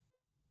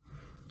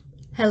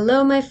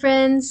Hello, my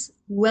friends.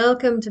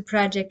 Welcome to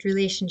Project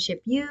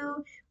Relationship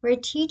U, where I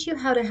teach you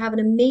how to have an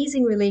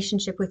amazing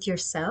relationship with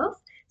yourself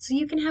so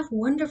you can have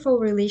wonderful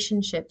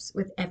relationships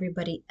with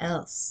everybody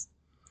else.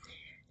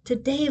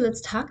 Today, let's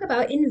talk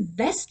about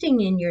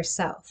investing in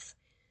yourself.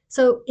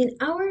 So, in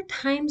our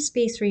time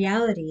space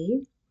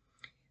reality,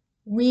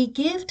 we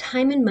give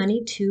time and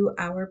money to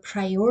our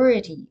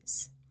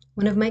priorities.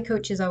 One of my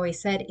coaches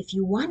always said, if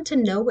you want to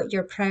know what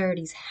your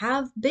priorities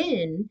have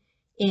been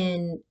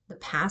in the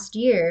past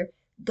year,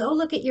 go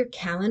look at your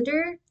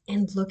calendar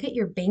and look at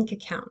your bank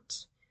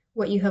account,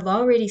 what you have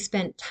already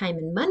spent time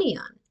and money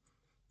on.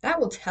 That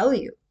will tell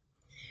you.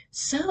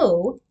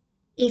 So,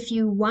 if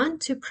you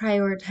want to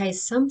prioritize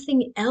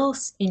something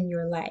else in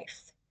your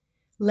life,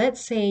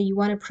 let's say you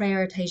want to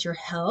prioritize your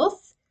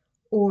health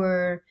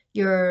or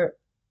your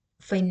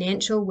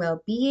financial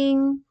well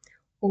being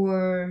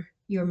or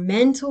your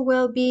mental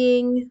well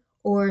being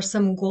or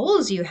some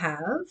goals you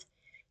have,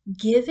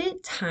 give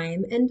it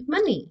time and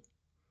money.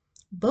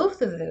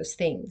 Both of those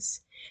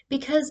things.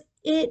 Because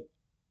it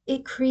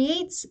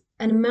creates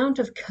an amount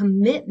of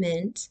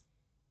commitment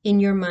in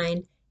your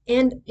mind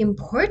and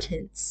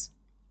importance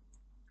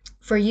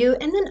for you,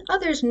 and then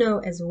others know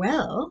as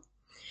well.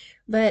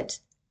 But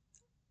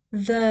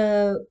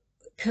the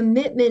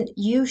commitment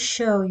you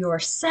show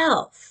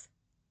yourself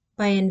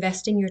by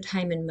investing your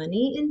time and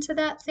money into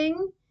that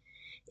thing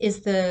is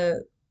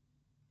the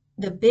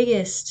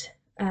biggest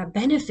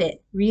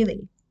benefit,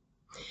 really.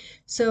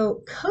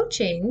 So,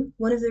 coaching,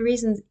 one of the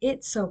reasons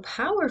it's so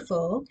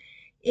powerful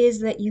is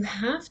that you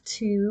have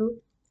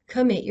to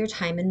commit your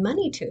time and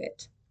money to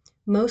it.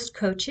 Most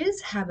coaches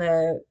have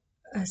a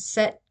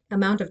set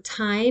amount of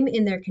time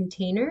in their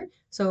container.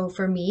 So,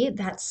 for me,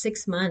 that's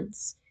 6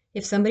 months.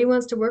 If somebody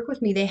wants to work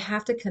with me, they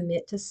have to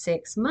commit to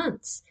 6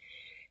 months.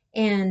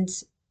 And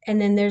and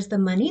then there's the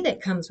money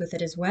that comes with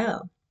it as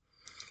well.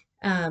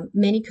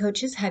 Many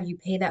coaches have you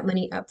pay that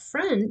money up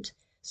front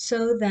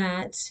so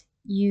that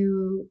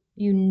you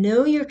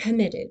know you're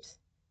committed.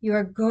 You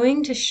are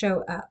going to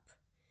show up.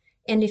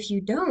 And if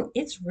you don't,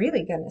 it's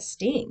really going to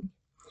sting.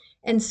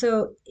 And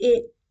so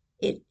it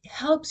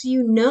helps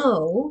you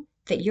know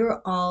that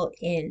you're all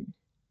in.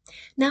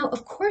 Now,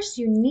 of course,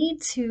 you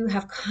need to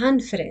have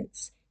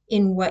confidence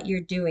in what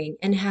you're doing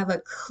and have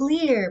a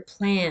clear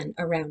plan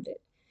around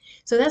it.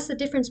 So that's the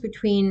difference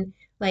between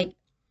like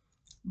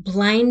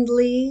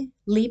blindly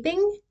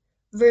leaping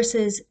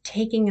versus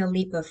taking a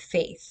leap of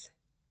faith.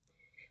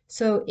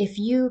 So if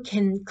you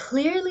can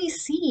clearly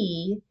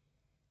see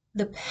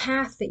the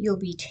path that you'll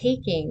be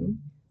taking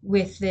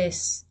with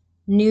this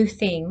new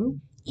thing,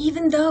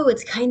 even though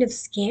it's kind of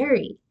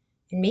scary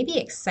and maybe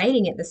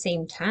exciting at the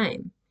same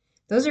time,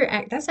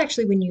 that's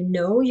actually when you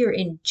know you're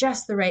in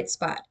just the right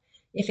spot.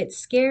 If it's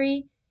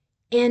scary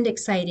and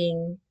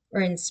exciting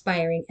or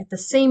inspiring at the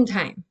same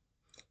time.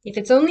 If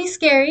it's only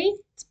scary,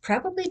 it's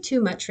probably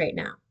too much right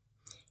now.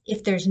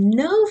 If there's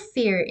no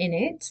fear in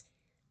it,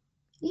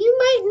 you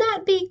might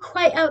not be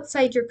quite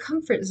outside your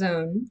comfort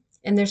zone,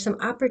 and there's some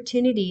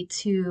opportunity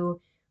to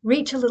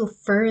reach a little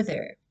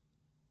further.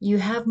 You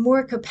have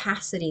more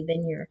capacity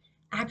than you're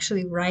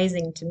actually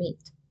rising to meet.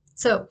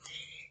 So,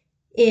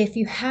 if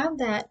you have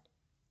that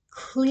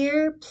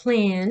clear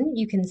plan,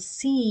 you can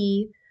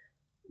see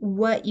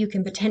what you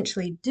can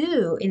potentially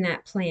do in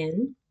that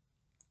plan.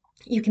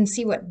 You can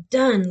see what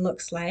done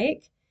looks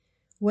like.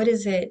 What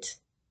is it?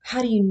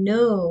 How do you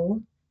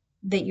know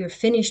that you're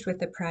finished with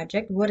the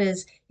project? What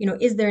is,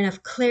 is there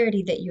enough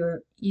clarity that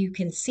you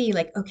can see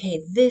like,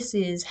 okay, this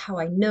is how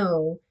I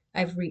know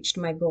I've reached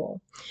my goal.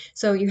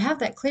 So you have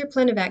that clear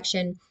plan of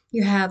action,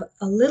 you have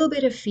a little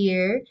bit of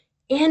fear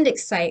and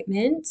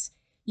excitement.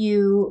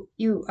 You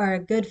are a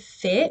good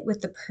fit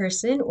with the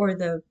person or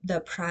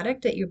the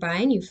product that you're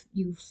buying.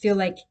 You feel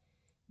like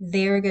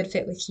they're a good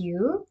fit with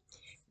you.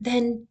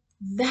 Then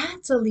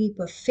that's a leap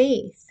of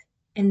faith.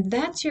 And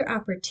that's your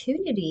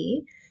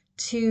opportunity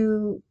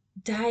to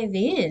dive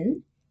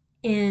in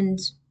and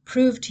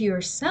prove to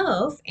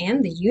yourself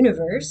and the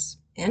universe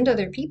and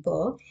other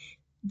people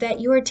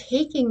that you're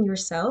taking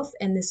yourself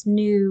and this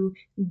new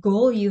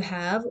goal you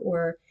have,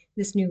 or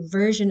this new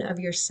version of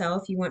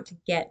yourself you want to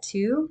get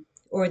to,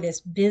 or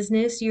this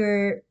business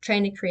you're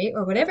trying to create,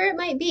 or whatever it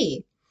might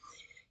be.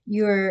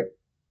 You're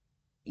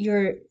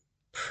you're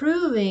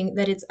proving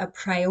that it's a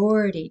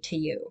priority to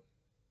you.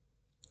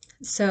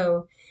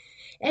 So,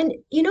 and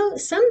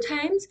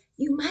sometimes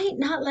you might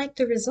not like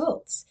the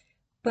results,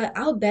 but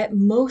I'll bet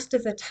most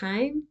of the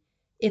time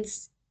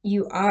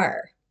you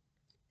are.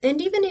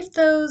 And even if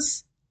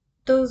those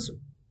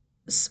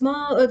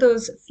small or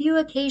those few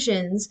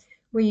occasions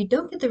where you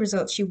don't get the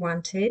results you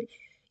wanted,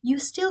 you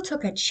still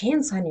took a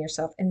chance on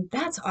yourself, and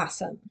that's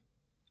awesome.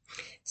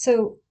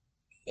 So,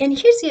 and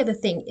here's the other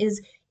thing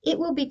is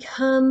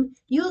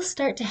you'll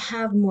start to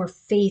have more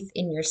faith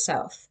in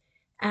yourself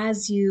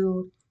as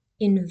you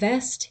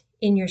invest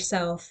in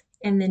yourself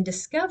and then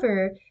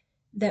discover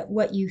that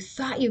what you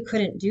thought you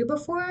couldn't do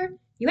before,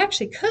 you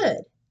actually could,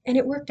 and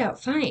it worked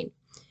out fine.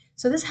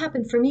 So this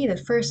happened for me the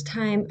first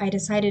time I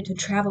decided to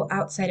travel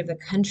outside of the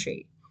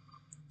country.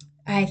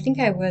 I think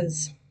I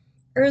was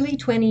early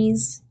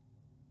 20s,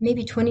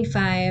 maybe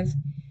 25,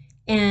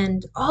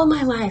 and all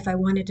my life I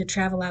wanted to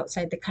travel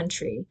outside the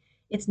country.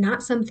 It's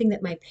not something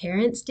that my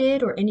parents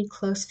did or any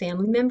close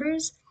family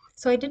members,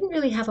 so I didn't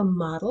really have a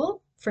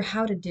model for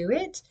how to do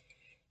it,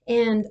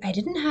 and I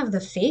didn't have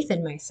the faith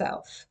in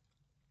myself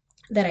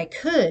that I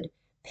could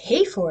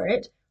pay for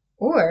it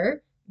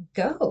or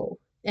go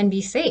and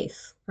be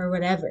safe or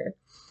whatever.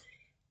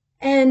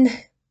 And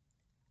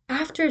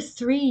after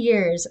 3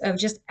 years of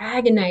just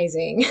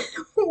agonizing,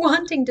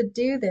 wanting to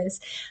do this,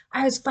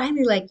 I was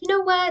finally like, you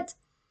know what?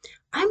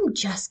 I'm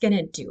just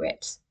gonna do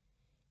it.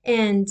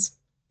 And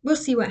we'll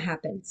see what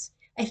happens.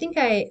 I think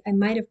I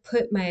might have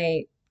put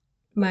my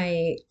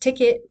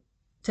ticket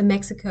to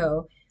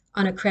Mexico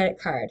on a credit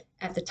card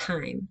at the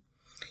time.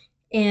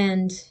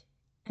 And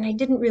and I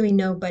didn't really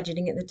know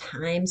budgeting at the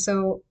time,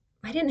 so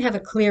I didn't have a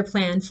clear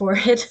plan for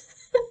it.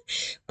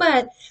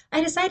 But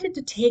I decided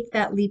to take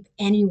that leap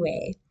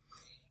anyway.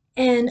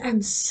 And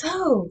I'm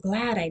so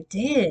glad I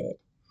did.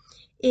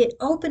 It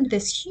opened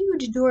this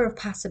huge door of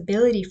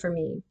possibility for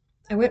me.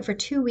 I went for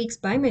 2 weeks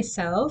by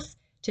myself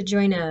to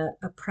join a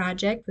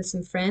project with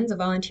some friends, a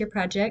volunteer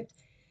project,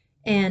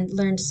 and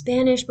learned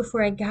Spanish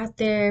before I got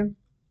there.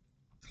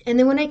 And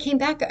then when I came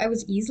back, I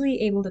was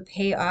easily able to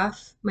pay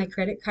off my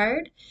credit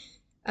card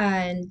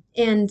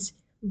and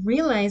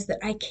realized that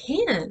I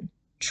can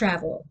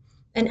travel.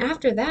 And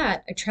after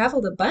that, I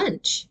traveled a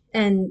bunch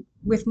and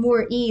with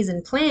more ease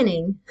and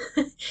planning.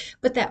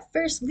 But that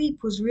first leap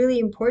was really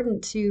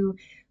important to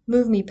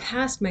move me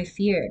past my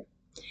fear.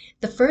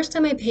 The first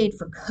time I paid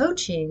for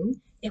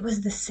coaching, it was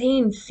the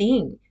same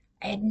thing.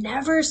 I had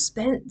never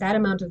spent that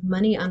amount of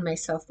money on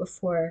myself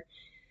before.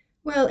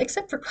 Well,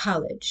 except for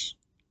college.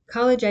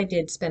 College, I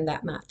did spend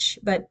that much,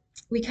 but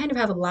we kind of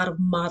have a lot of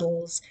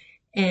models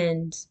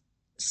and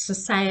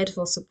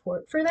societal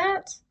support for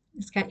that.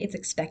 It's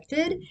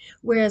expected.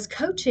 Whereas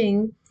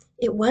coaching,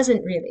 it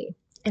wasn't really.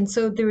 And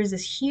so there was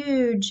this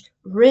huge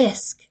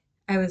risk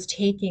I was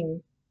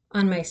taking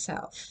on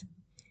myself.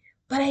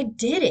 But I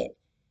did it.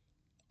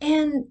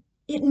 And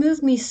it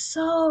moved me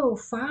so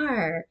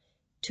far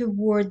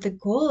toward the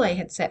goal I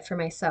had set for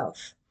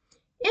myself.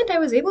 And I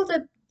was able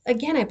to,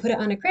 again, I put it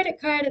on a credit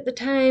card at the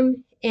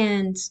time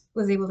and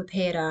was able to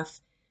pay it off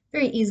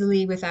very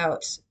easily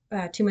without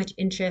too much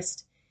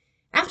interest.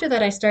 After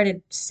that, I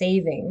started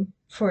saving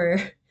for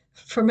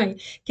for my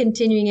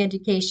continuing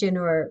education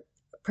or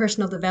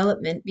personal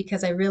development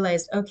because I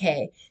realized,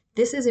 okay,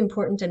 this is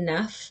important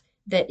enough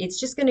that it's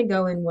just going to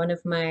go in one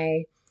of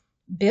my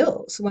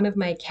bills, one of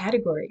my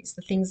categories,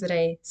 the things that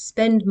I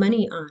spend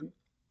money on,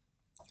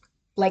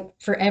 like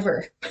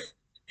forever.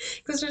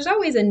 Because there's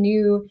always a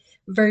new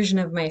version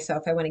of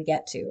myself I want to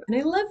get to, and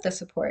I love the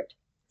support.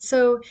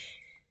 So,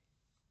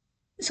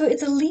 so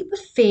it's a leap of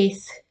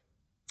faith.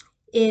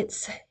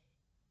 It's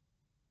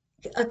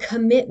a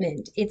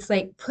commitment. It's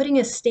like putting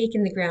a stake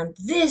in the ground.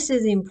 This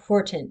is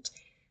important.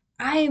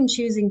 I am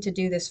choosing to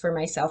do this for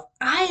myself.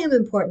 I am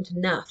important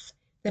enough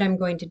that I'm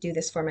going to do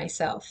this for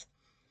myself.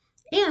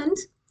 And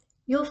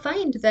you'll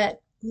find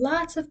that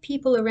lots of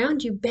people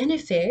around you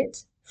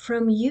benefit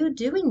from you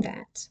doing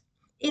that.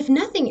 If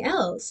nothing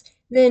else,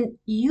 then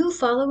you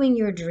following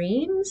your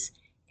dreams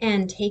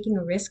and taking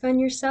a risk on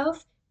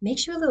yourself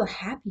makes you a little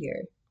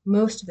happier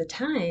most of the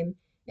time.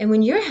 And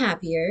when you're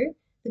happier,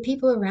 the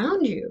people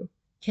around you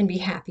can be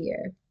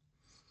happier.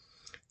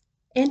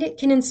 And it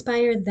can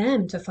inspire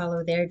them to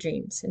follow their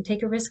dreams and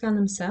take a risk on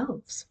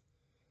themselves.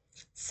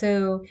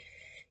 So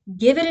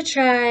give it a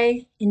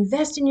try,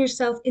 invest in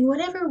yourself in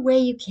whatever way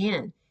you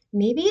can.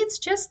 Maybe it's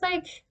just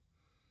like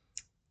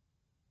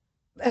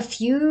a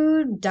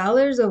few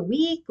dollars a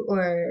week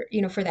or,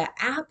 for that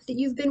app that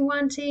you've been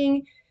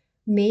wanting.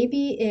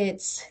 Maybe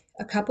it's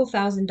a couple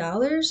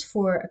 $1,000s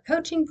for a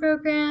coaching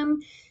program.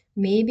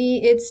 Maybe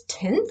it's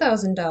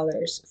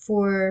 $10,000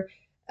 for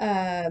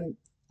a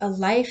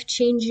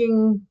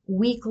life-changing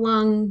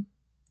week-long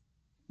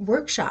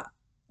workshop.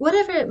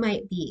 Whatever it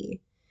might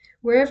be,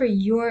 wherever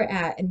you're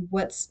at and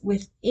what's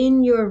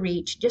within your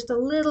reach, just a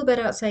little bit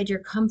outside your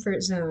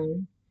comfort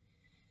zone,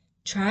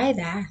 try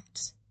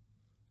that.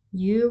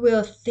 You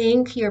will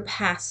thank your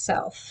past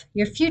self.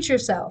 Your future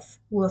self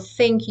will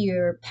thank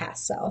your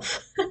past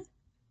self.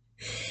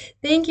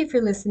 Thank you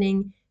for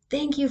listening.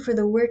 Thank you for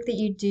the work that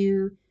you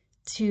do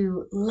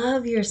to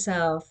love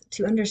yourself,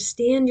 to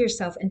understand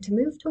yourself, and to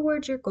move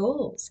towards your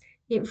goals.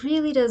 It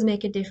really does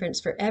make a difference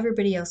for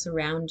everybody else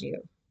around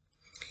you.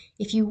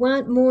 If you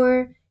want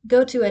more,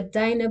 go to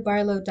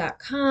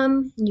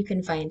adinabarlow.com and you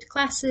can find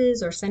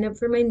classes or sign up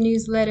for my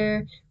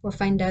newsletter or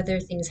find other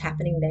things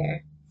happening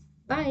there.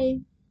 Bye.